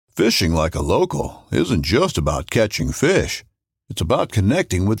Fishing like a local isn't just about catching fish. It's about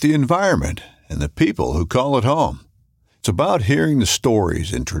connecting with the environment and the people who call it home. It's about hearing the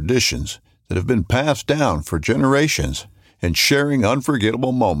stories and traditions that have been passed down for generations and sharing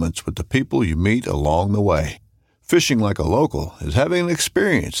unforgettable moments with the people you meet along the way. Fishing like a local is having an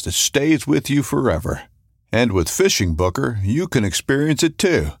experience that stays with you forever. And with Fishing Booker, you can experience it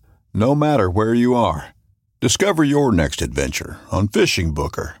too, no matter where you are. Discover your next adventure on Fishing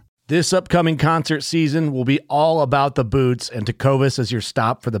Booker. This upcoming concert season will be all about the boots, and Tecovas is your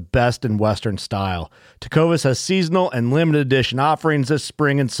stop for the best in Western style. Tecovas has seasonal and limited edition offerings this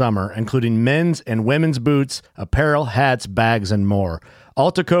spring and summer, including men's and women's boots, apparel, hats, bags, and more.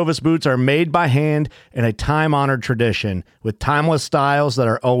 All Tecovas boots are made by hand in a time-honored tradition with timeless styles that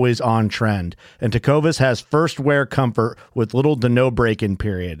are always on trend. And Tecovas has first wear comfort with little to no break-in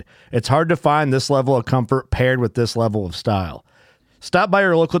period. It's hard to find this level of comfort paired with this level of style. Stop by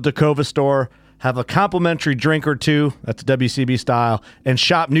your local Tecovas store, have a complimentary drink or two, that's WCB style, and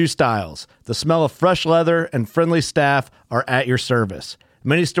shop new styles. The smell of fresh leather and friendly staff are at your service.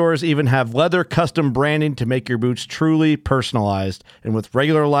 Many stores even have leather custom branding to make your boots truly personalized. And with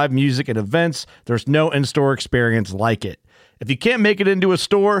regular live music and events, there's no in-store experience like it. If you can't make it into a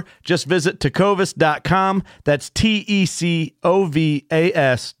store, just visit tecovas.com. That's TECOVAS.com.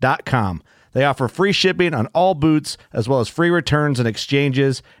 They offer free shipping on all boots, as well as free returns and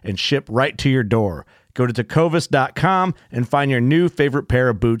exchanges, and ship right to your door. Go to tecovas.com and find your new favorite pair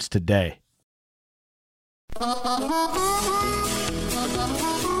of boots today.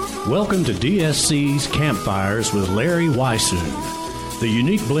 Welcome to DSC's Campfires with Larry Weishuhn, the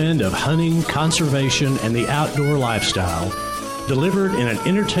unique blend of hunting, conservation, and the outdoor lifestyle, delivered in an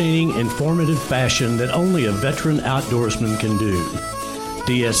entertaining, informative fashion that only a veteran outdoorsman can do.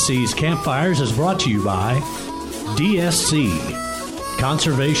 DSC's Campfires is brought to you by DSC,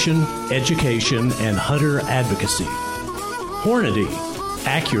 Conservation, Education, and Hunter Advocacy. Hornady,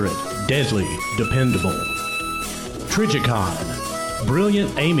 accurate, deadly, dependable. Trijicon,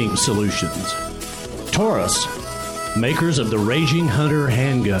 brilliant aiming solutions. Taurus, makers of the Raging Hunter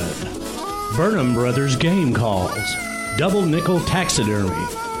handgun. Burnham Brothers Game Calls, double nickel taxidermy.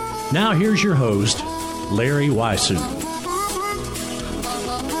 Now here's your host, Larry Weishuhn.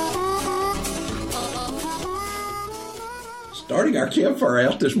 Starting our campfire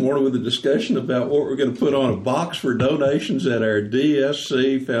out this morning with a discussion about what we're going to put on a box for donations at our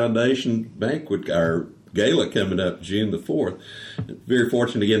DSC Foundation banquet, our gala coming up June the 4th. Very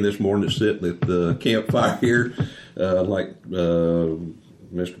fortunate again this morning to sit at the campfire here.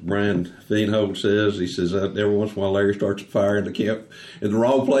 Mr. Brian Feenhold says, he says, every once in a while Larry starts a fire in the camp in the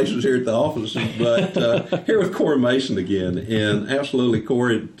wrong places here at the office. But here with Corey Mason again. And absolutely,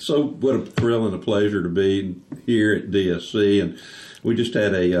 Corey, what a thrill and a pleasure to be here at DSC. And we just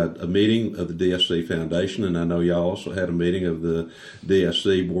had a meeting of the DSC Foundation, and I know y'all also had a meeting of the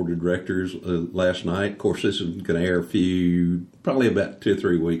DSC Board of Directors last night. Of course, this is going to air probably about 2 or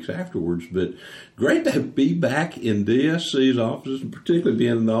 3 weeks afterwards, but great to be back in DSC's offices, and particularly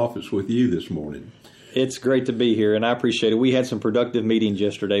being in the office with you this morning. It's great to be here, and I appreciate it. We had some productive meetings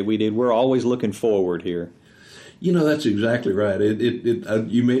yesterday. We did. We're always looking forward here. You know, that's exactly right.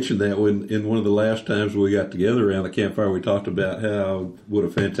 You mentioned that in one of the last times we got together around the campfire, we talked about what a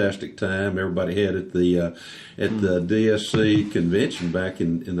fantastic time everybody had at the DSC convention back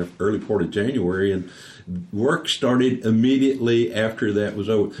in the early part of January, and work started immediately after that was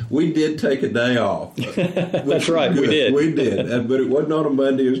over. We did take a day off. That's right, we did. We did, but it wasn't on a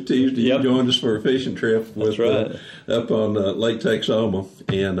Monday, it was Tuesday. Yep. You joined us for a fishing trip up on Lake Texoma,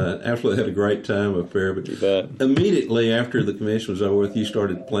 and absolutely had a great time up there. But you bet. Immediately after the convention was over with, you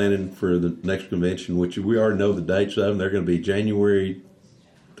started planning for the next convention, which we already know the dates of them. They're going to be January,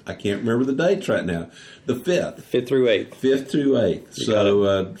 I can't remember the dates right now, the 5th. 5th through 8th. 5th through 8th.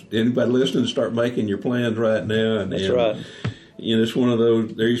 So anybody listening, start making your plans right now. That's right. You know, it's one of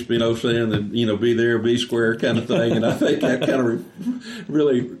those, there used to be an old saying that, you know, be there, be square kind of thing. And I think that kind of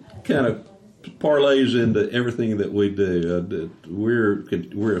really kind of parlays into everything that we do.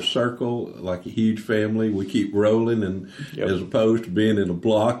 We're a circle, like a huge family. We keep rolling, and as opposed to being in a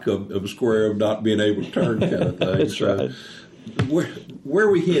block of a square of not being able to turn kind of thing. That's right. Where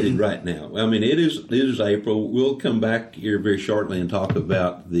are we headed right now? I mean, it is April. We'll come back here very shortly and talk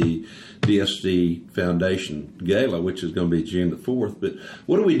about the DSC Foundation Gala, which is going to be June the 4th. But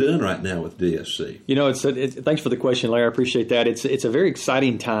what are we doing right now with DSC? You know, thanks for the question, Larry. I appreciate that. It's a very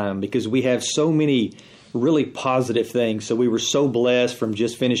exciting time because we have so many really positive things. So we were so blessed from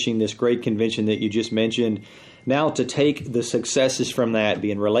just finishing this great convention that you just mentioned. now to take the successes from that,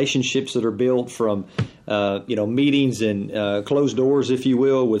 being relationships that are built from meetings and closed doors, if you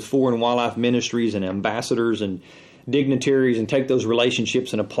will, with Foreign Wildlife Ministries and ambassadors and dignitaries, and take those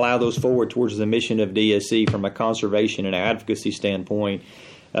relationships and apply those forward towards the mission of DSC from a conservation and advocacy standpoint,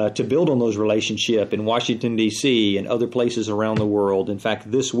 to build on those relationships in Washington, D.C. and other places around the world. In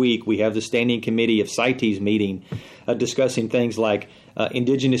fact, this week we have the Standing Committee of CITES meeting discussing things like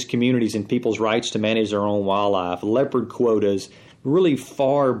indigenous communities and people's rights to manage their own wildlife, leopard quotas, really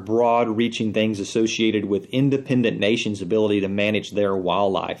far, broad-reaching things associated with independent nations' ability to manage their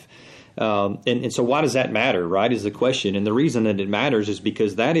wildlife. And so why does that matter, right, is the question. And the reason that it matters is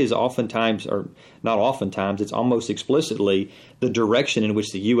because that is oftentimes, or not oftentimes, it's almost explicitly the direction in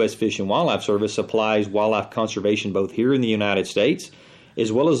which the U.S. Fish and Wildlife Service applies wildlife conservation both here in the United States,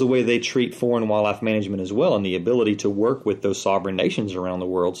 as well as the way they treat foreign wildlife management as well, and the ability to work with those sovereign nations around the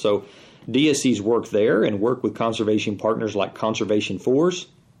world. So DSC's work there and work with conservation partners like Conservation Force,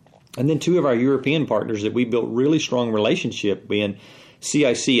 and then two of our European partners that we built really strong relationship with,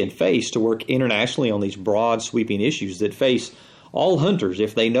 CIC and FACE, to work internationally on these broad, sweeping issues that face all hunters,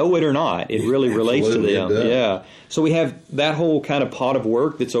 if they know it or not. It really relates to them. Yeah. So we have that whole kind of pot of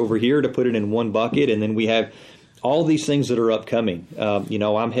work that's over here, to put it in one bucket, and then we have all these things that are upcoming.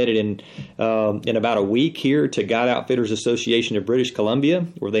 I'm headed in about a week here to Guide Outfitters Association of British Columbia,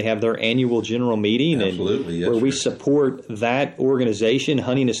 where they have their annual general meeting. Absolutely, and where we support that organization,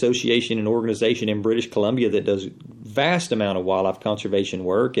 Hunting Association, an organization in British Columbia that does vast amount of wildlife conservation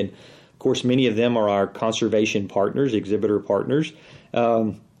work. And of course, many of them are our conservation partners, exhibitor partners.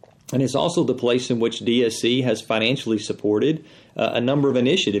 And it's also the place in which DSC has financially supported a number of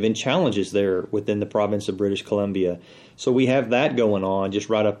initiatives and challenges there within the province of British Columbia. So we have that going on just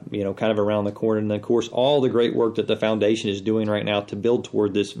right up, kind of around the corner. And of course, all the great work that the foundation is doing right now to build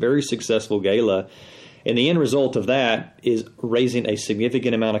toward this very successful gala. And the end result of that is raising a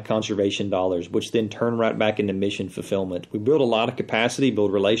significant amount of conservation dollars, which then turn right back into mission fulfillment. We build a lot of capacity,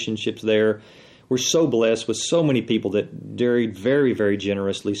 build relationships there. We're so blessed with so many people that very, very, very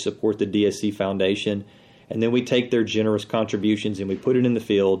generously support the DSC Foundation. And then we take their generous contributions and we put it in the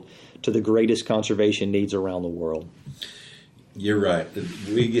field to the greatest conservation needs around the world. You're right.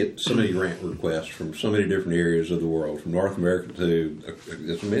 We get so many grant requests from so many different areas of the world, from North America to,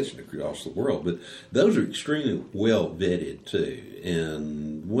 as I mentioned, across the world. But those are extremely well vetted, too.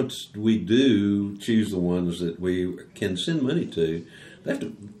 And once we do choose the ones that we can send money to,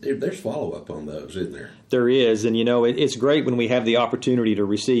 there's follow-up on those, isn't there? There is, and it's great when we have the opportunity to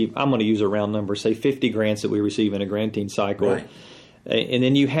receive, I'm going to use a round number, say 50 grants that we receive in a granting cycle. Right. And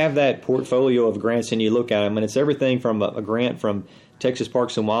then you have that portfolio of grants and you look at them, and it's everything from a grant from Texas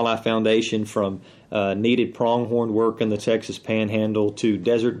Parks and Wildlife Foundation, from needed pronghorn work in the Texas Panhandle, to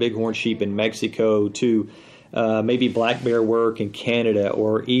desert bighorn sheep in Mexico, to maybe black bear work in Canada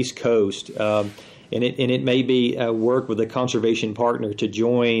or East Coast. And it may be work with a conservation partner to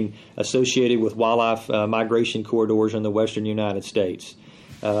join associated with wildlife migration corridors in the western United States.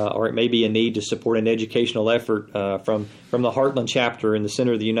 Or it may be a need to support an educational effort from the Heartland chapter in the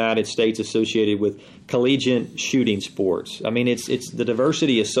center of the United States associated with collegiate shooting sports. I mean, it's the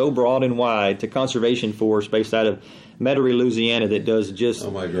diversity is so broad and wide. To Conservation Force, based out of Metairie, Louisiana, that does just oh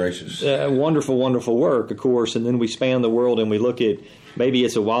my gracious, wonderful, wonderful work, of course. And then we span the world and we look at maybe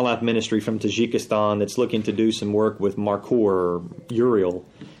it's a wildlife ministry from Tajikistan that's looking to do some work with Markhor or Uriel.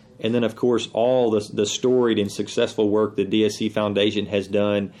 And then, of course, all the storied and successful work the DSC Foundation has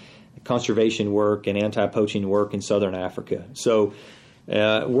done, conservation work and anti-poaching work in southern Africa. So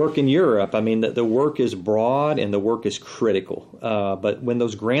work in Europe, I mean, the work is broad and the work is critical. But when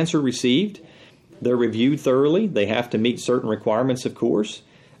those grants are received, they're reviewed thoroughly. They have to meet certain requirements, of course.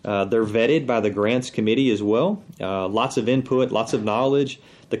 They're vetted by the grants committee as well. Lots of input, lots of knowledge.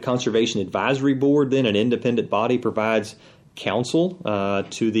 The Conservation Advisory Board, then an independent body, provides counsel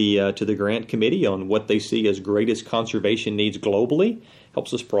to the grant committee on what they see as greatest conservation needs globally.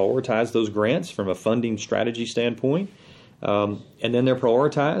 Helps us prioritize those grants from a funding strategy standpoint. And then they're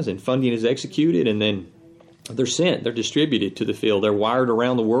prioritized and funding is executed, and then they're sent. They're distributed to the field. They're wired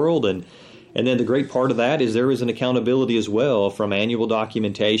around the world, and then the great part of that is there is an accountability as well, from annual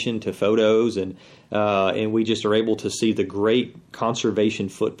documentation to photos, and we just are able to see the great conservation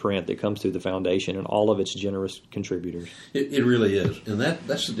footprint that comes through the foundation and all of its generous contributors. It really is, and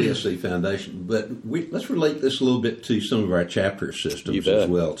that's the DSC Foundation. But let's relate this a little bit to some of our chapter systems as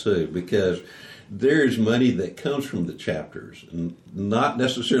well, too, because there's money that comes from the chapters, and not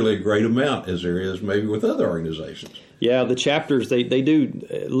necessarily a great amount as there is maybe with other organizations. Yeah, the chapters, they do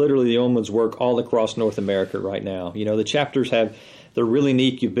literally the ombuds work all across North America right now. The chapters have the really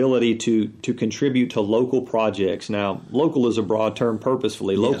neat ability to contribute to local projects. Now, local is a broad term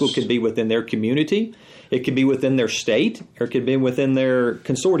purposefully. Local Yes. could be within their community, it could be within their state, or it could be within their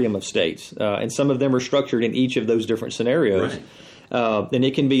consortium of states. And some of them are structured in each of those different scenarios. Right. And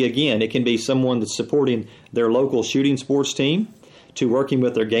it can be someone that's supporting their local shooting sports team, to working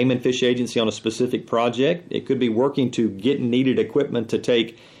with their game and fish agency on a specific project. It could be working to get needed equipment to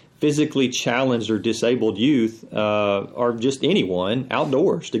take physically challenged or disabled youth, or just anyone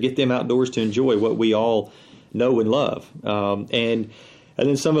outdoors, to get them outdoors to enjoy what we all know and love. And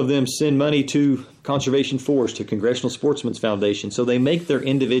then some of them send money to Conservation Force, to Congressional Sportsmen's Foundation. So they make their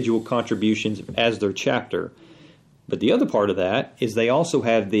individual contributions as their chapter. But the other part of that is they also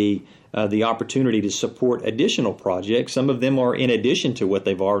have the opportunity to support additional projects. Some of them are in addition to what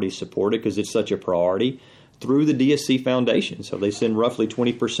they've already supported because it's such a priority, through the DSC Foundation. So they send roughly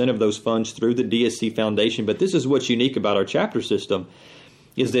 20% of those funds through the DSC Foundation. But this is what's unique about our chapter system,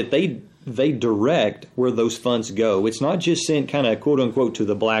 is that they direct where those funds go. It's not just sent kind of quote unquote to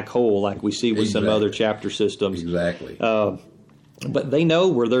the black hole like we see with some other chapter systems. Exactly. But they know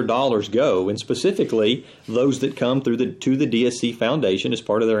where their dollars go, and specifically those that come to the DSC Foundation as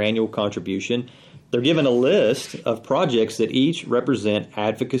part of their annual contribution. They're given a list of projects that each represent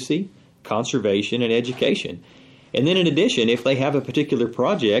advocacy, conservation, and education. And then in addition, if they have a particular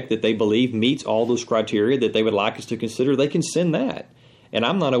project that they believe meets all those criteria that they would like us to consider, they can send that. And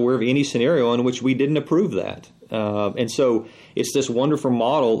I'm not aware of any scenario in which we didn't approve that. And so it's this wonderful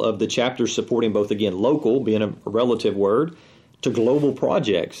model of the chapter supporting both, again, local, being a relative word, to global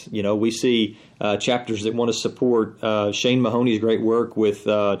projects. You know, we see chapters that want to support Shane Mahoney's great work with,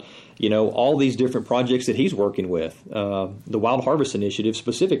 all these different projects that he's working with. The Wild Harvest Initiative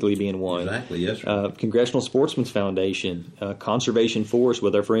specifically being one. Exactly, yes, sir. Congressional Sportsmen's Foundation, Conservation Force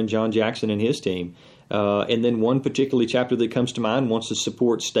with our friend John Jackson and his team. And then one particularly chapter that comes to mind wants to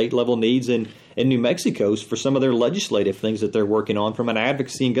support state-level needs in New Mexico for some of their legislative things that they're working on from an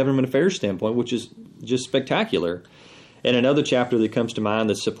advocacy and government affairs standpoint, which is just spectacular. And another chapter that comes to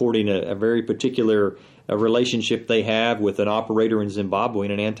mind that's supporting a very particular relationship they have with an operator in Zimbabwe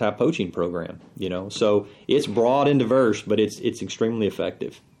in an anti-poaching program. So it's broad and diverse, but it's extremely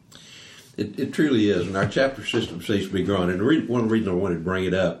effective. It truly is, and our chapter system seems to be growing. And one reason I wanted to bring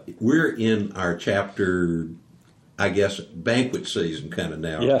it up, we're in our chapter, I guess, banquet season kind of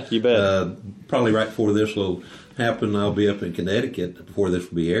now. Yeah, you bet. Probably right before this will happen, I'll be up in Connecticut. Before this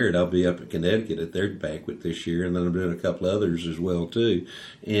will be aired, I'll be up in Connecticut at their banquet this year, and then I'm doing a couple others as well too.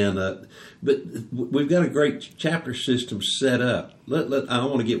 And but we've got a great chapter system set up. I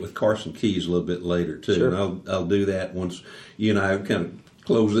want to get with Carson Keys a little bit later too, Sure. and I'll do that once you and I kind of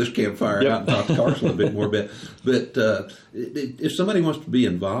close this campfire out and talk to Carson a bit more. But if somebody wants to be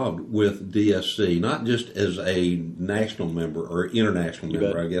involved with DSC, not just as a national member or international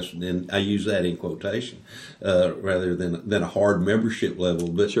member, I guess, and I use that in quotation, rather than a hard membership level.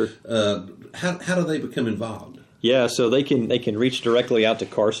 But Sure. How do they become involved? Yeah, so they can reach directly out to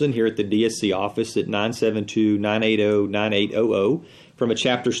Carson here at the DSC office at 972-980-9800. From a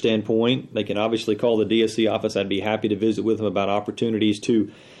chapter standpoint, they can obviously call the DSC office. I'd be happy to visit with them about opportunities to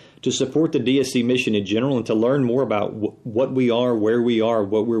support the DSC mission in general and to learn more about what we are, where we are,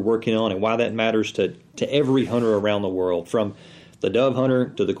 what we're working on, and why that matters to every hunter around the world, from the dove hunter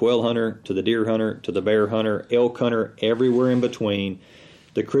to the quail hunter to the deer hunter to the bear hunter, elk hunter, everywhere in between.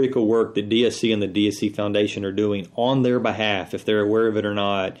 The critical work that DSC and the DSC Foundation are doing on their behalf, if they're aware of it or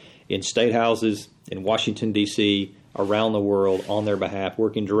not, in state houses, in Washington, D.C., around the world on their behalf,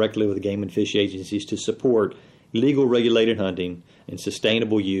 working directly with game and fish agencies to support legal regulated hunting and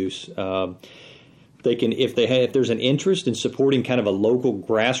sustainable use. They can, if there's an interest in supporting kind of a local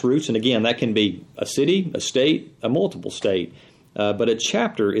grassroots, and again, that can be a city, a state, a multiple state, but a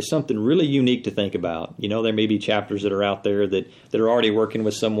chapter is something really unique to think about. There may be chapters that are out there that are already working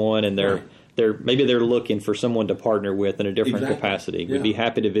with someone, and they're looking for someone to partner with in a different capacity. We'd be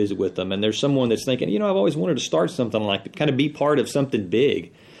happy to visit with them. And there's someone that's thinking, I've always wanted to start something like that, kind of be part of something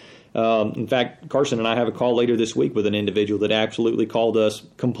big. In fact, Carson and I have a call later this week with an individual that absolutely called us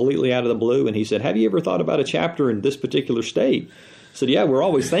completely out of the blue, and he said, "Have you ever thought about a chapter in this particular state?" I said, "Yeah, we're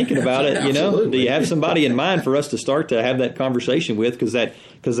always thinking about it. Do you have somebody in mind for us to start to have that conversation with? Because that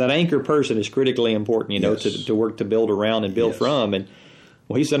anchor person is critically important, to work to build around and build from." And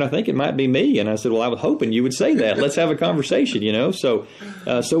well, he said, "I think it might be me." And I said, "Well, I was hoping you would say that. Let's have a conversation, So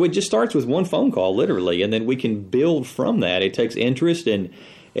it just starts with one phone call, literally, and then we can build from that. It takes interest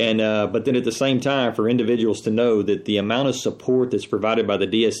but then at the same time, for individuals to know that the amount of support that's provided by the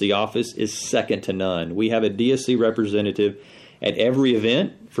DSC office is second to none. We have a DSC representative at every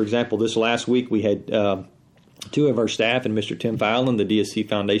event. For example, this last week we had Two of our staff and Mr. Tim Fallon, the DSC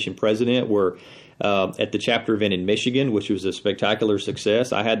Foundation president, were at the chapter event in Michigan, which was a spectacular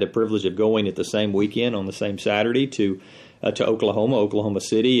success. I had the privilege of going at the same weekend on the same Saturday to Oklahoma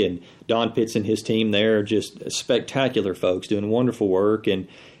City, and Don Pitts and his team there are just spectacular folks doing wonderful work. And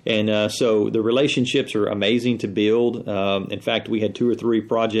so the relationships are amazing to build. In fact, we had 2 or 3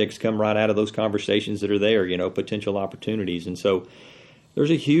 projects come right out of those conversations that are there, potential opportunities. And so there's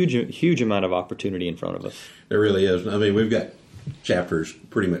a huge amount of opportunity in front of us. There really is. I mean, we've got chapters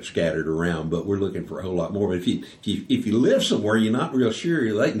pretty much scattered around, but we're looking for a whole lot more. But if you live somewhere you're not real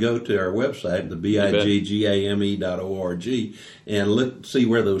sure, they can go to our website, the biggame.org, and see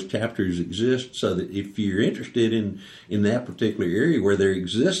where those chapters exist, so that if you're interested in that particular area where there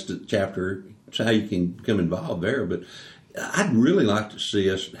exists a chapter, it's how you can become involved there. But I'd really like to see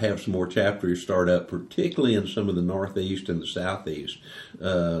us have some more chapters start up, particularly in some of the Northeast and the Southeast.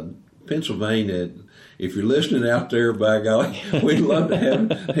 Pennsylvania, if you're listening out there, by golly, we'd love to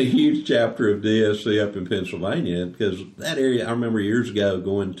have a huge chapter of DSC up in Pennsylvania, because that area, I remember years ago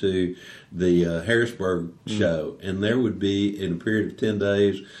going to the Harrisburg show, and there would be, in a period of 10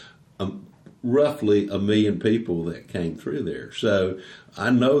 days, roughly 1 million people that came through there. So I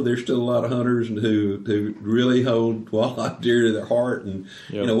know there's still a lot of hunters who really hold walleye dear to their heart, and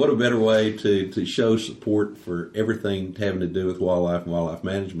what a better way to show support for everything having to do with wildlife and wildlife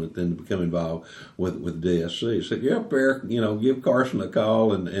management than to become involved with DSC. So get up there, give Carson a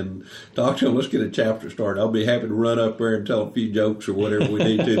call and talk to him. Let's get a chapter started. I'll be happy to run up there and tell a few jokes or whatever we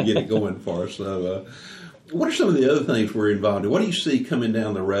need to get it going for us. So what are some of the other things we're involved in? What do you see coming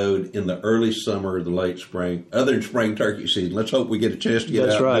down the road in the early summer or the late spring, other than spring turkey season? Let's hope we get a chance to get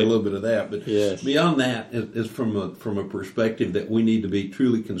out and do a little bit of that. But beyond that, is from a perspective that we need to be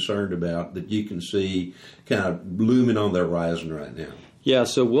truly concerned about, that you can see kind of looming on the horizon right now. Yeah,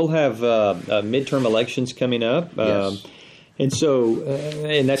 so we'll have midterm elections coming up. Yes. And so,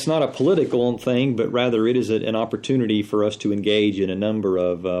 and that's not a political thing, but rather it is an opportunity for us to engage in a number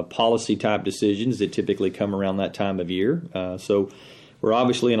of policy-type decisions that typically come around that time of year. So we're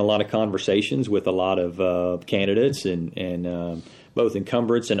obviously in a lot of conversations with a lot of candidates and both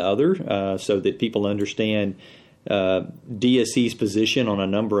incumbents and other, so that people understand DSC's position on a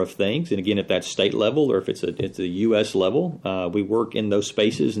number of things. And again, if that's state level or if it's a U.S. level, we work in those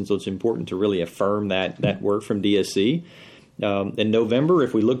spaces, and so it's important to really affirm that work from DSC. In November,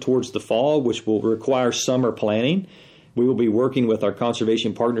 if we look towards the fall, which will require summer planning, we will be working with our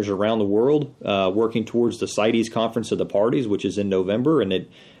conservation partners around the world, working towards the CITES Conference of the Parties, which is in November. And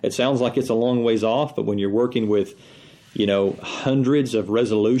it sounds like it's a long ways off, but when you're working with hundreds of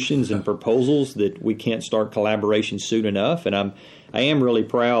resolutions and proposals, that we can't start collaboration soon enough. And I am really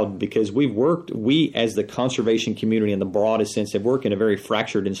proud, because we as the conservation community in the broadest sense have worked in a very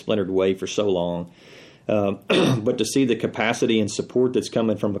fractured and splintered way for so long. But to see the capacity and support that's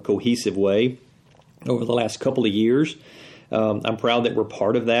coming from a cohesive way over the last couple of years, I'm proud that we're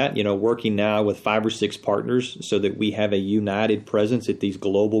part of that, working now with 5 or 6 partners so that we have a united presence at these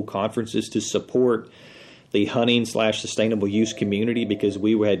global conferences to support the hunting/sustainable use community, because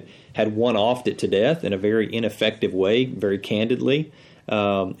we had one-offed it to death in a very ineffective way, very candidly.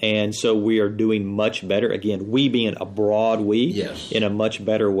 And so we are doing much better. Again, we being a broad we, yes, in a much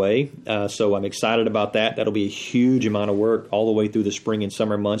better way. So I'm excited about that. That'll be a huge amount of work all the way through the spring and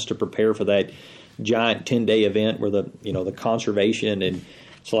summer months to prepare for that giant 10-day event where the conservation and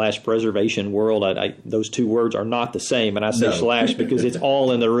 /preservation world, those two words are not the same. And I say slash because it's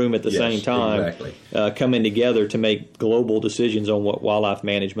all in the room at the same time, exactly, coming together to make global decisions on what wildlife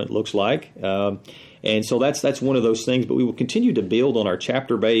management looks like. And so that's one of those things, but we will continue to build on our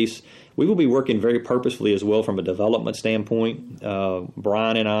chapter base. We will be working very purposefully as well from a development standpoint.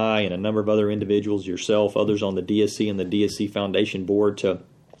 Brian and I and a number of other individuals, yourself, others on the DSC and the DSC Foundation board, to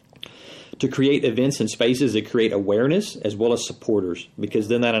create events and spaces that create awareness as well as supporters, because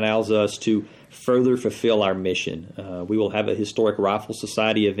then that allows us to further fulfill our mission. We will have a Historic Rifle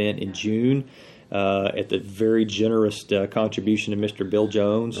Society event in June, at the very generous contribution of Mr. Bill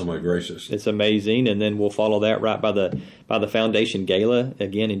Jones. Oh my gracious! It's amazing, and then we'll follow that right by the Foundation Gala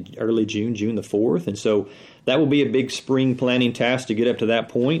again in early June the 4th, and so that will be a big spring planning task to get up to that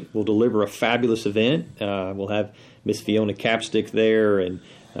point. We'll deliver a fabulous event. We'll have Miss Fiona Capstick there and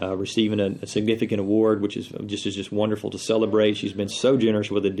receiving a significant award, which is just wonderful to celebrate. She's been so generous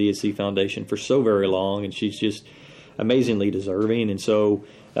with the DSC Foundation for so very long, and she's just amazingly deserving, and so.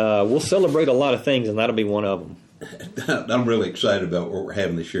 We'll celebrate a lot of things, and that'll be one of them. I'm really excited about what we're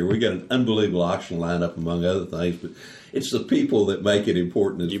having this year. We got an unbelievable auction lineup, among other things, but it's the people that make it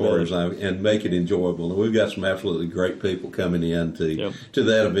important and make it enjoyable. And we've got some absolutely great people coming in to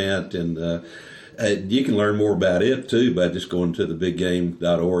that event. And You can learn more about it, too, by just going to the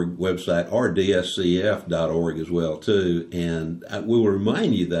biggame.org website or dscf.org as well, too. And I will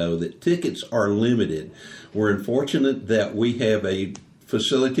remind you, though, that tickets are limited. We're unfortunate that we have a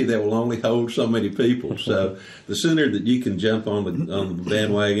facility that will only hold so many people. So the sooner that you can jump on the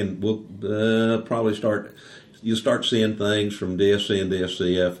bandwagon, we'll probably you'll start seeing things from DSC and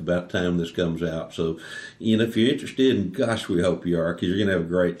DSCF about the time this comes out. So, if you're interested, and gosh, we hope you are, because you're going to have a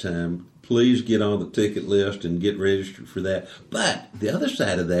great time, please get on the ticket list and get registered for that. But the other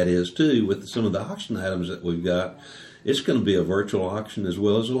side of that is, too, with some of the auction items that we've got, it's going to be a virtual auction as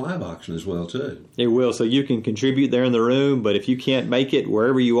well as a live auction as well, too. It will. So you can contribute there in the room, but if you can't make it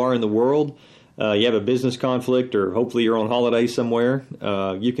wherever you are in the world, you have a business conflict, or hopefully you're on holiday somewhere,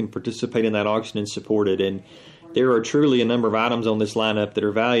 you can participate in that auction and support it. And there are truly a number of items on this lineup that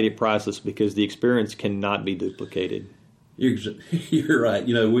are valued at priceless because the experience cannot be duplicated. You're right.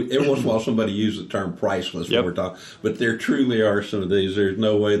 Every once in a while somebody uses the term priceless when we're talking, but there truly are some of these. There's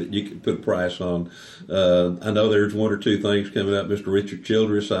no way that you can put a price on. I know there's one or two things coming up. Mr. Richard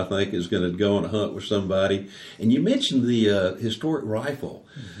Childress, I think, is going to go on a hunt with somebody. And you mentioned the Historic Rifle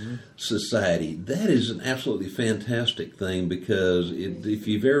Society. That is an absolutely fantastic thing, because if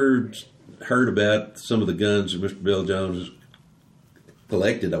you've ever heard about some of the guns that Mr. Bill Jones has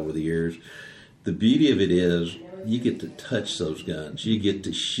collected over the years, the beauty of it is you get to touch those guns. You get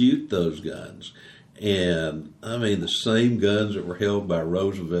to shoot those guns. And, the same guns that were held by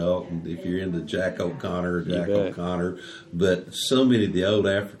Roosevelt, and if you're into Jack O'Connor, but so many of the old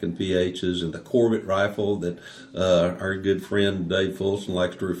African PHs, and the Corbett rifle that our good friend Dave Fulson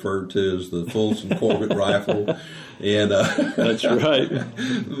likes to refer to as the Fulson Corbett rifle. And that's right.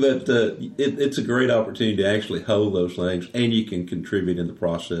 But it's a great opportunity to actually hold those things, and you can contribute in the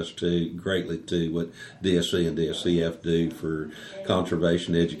process greatly to what DSC and DSCF do for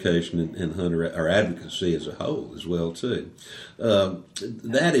conservation, education, and hunter or advocacy as a whole as well too.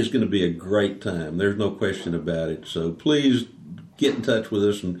 That is going to be a great time. There's no question about it. So please get in touch with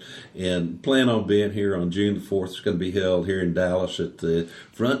us and plan on being here on June the 4th. It's going to be held here in Dallas at the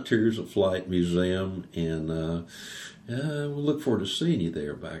Frontiers of Flight Museum, and we'll look forward to seeing you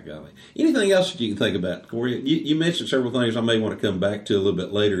there, by golly. Anything else that you can think about, Corey? You mentioned several things I may want to come back to a little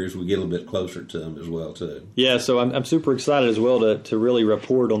bit later as we get a little bit closer to them as well, too. Yeah, so I'm super excited as well to really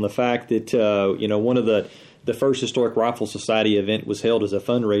report on the fact that, one of the first Historic Rifle Society event was held as a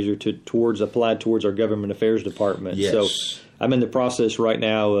fundraiser applied towards our Government Affairs Department. Yes. So I'm in the process right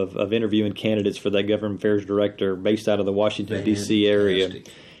now of interviewing candidates for that Government Affairs Director based out of the Washington, D.C. area.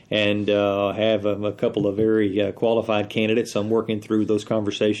 And have a couple of very qualified candidates. I'm working through those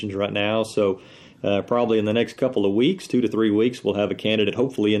conversations right now. So probably in the next couple of weeks, 2 to 3 weeks, we'll have a candidate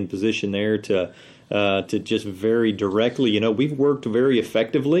hopefully in position there to just very directly. We've worked very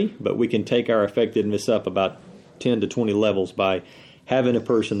effectively, but we can take our effectiveness up about 10 to 20 levels by having a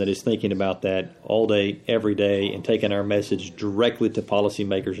person that is thinking about that all day, every day, and taking our message directly to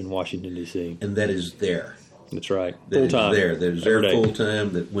policymakers in Washington, D.C. And that is there. That's right. Full time. That is there full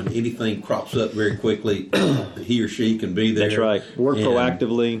time. That when anything crops up very quickly, he or she can be there. That's right. Work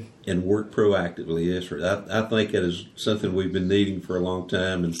proactively. And work proactively, yes, sir. I think that is something we've been needing for a long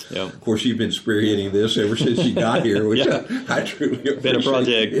time. And, of course, you've been spearheading this ever since you got here, which I truly appreciate. It's been a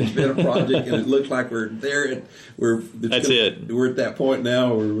project. It's been a project, and it looks like we're there. We're at that point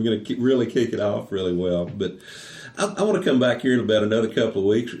now where we're going to really kick it off really well. But I want to come back here in about another couple of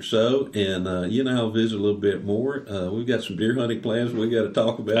weeks or so, and I'll visit a little bit more. We've got some deer hunting plans we got to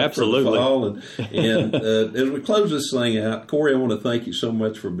talk about. Absolutely. For the fall. And as we close this thing out, Corey, I want to thank you so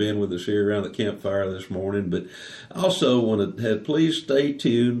much for being with us here around the campfire this morning. But I also want to please stay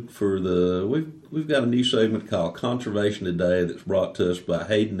tuned for we've got a new segment called Conservation Today that's brought to us by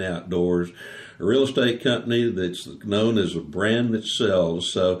Hayden Outdoors, a real estate company that's known as a brand that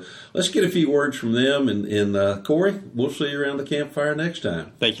sells. So let's get a few words from them. And Corey, we'll see you around the campfire next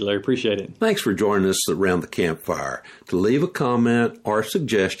time. Thank you, Larry. Appreciate it. Thanks for joining us around the campfire. To leave a comment or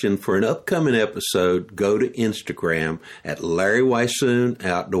suggestion for an upcoming episode, go to Instagram at Larry Weishuhn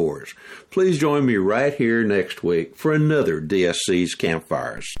Outdoors. Please join me right here next week for another DSC's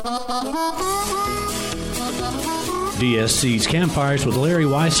Campfires. DSC's Campfires with Larry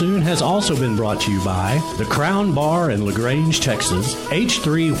Weishuhn has also been brought to you by the Crown Bar in LaGrange, Texas,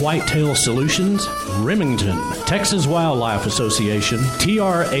 H3 Whitetail Solutions, Remington, Texas Wildlife Association,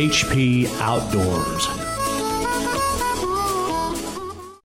 TRHP Outdoors.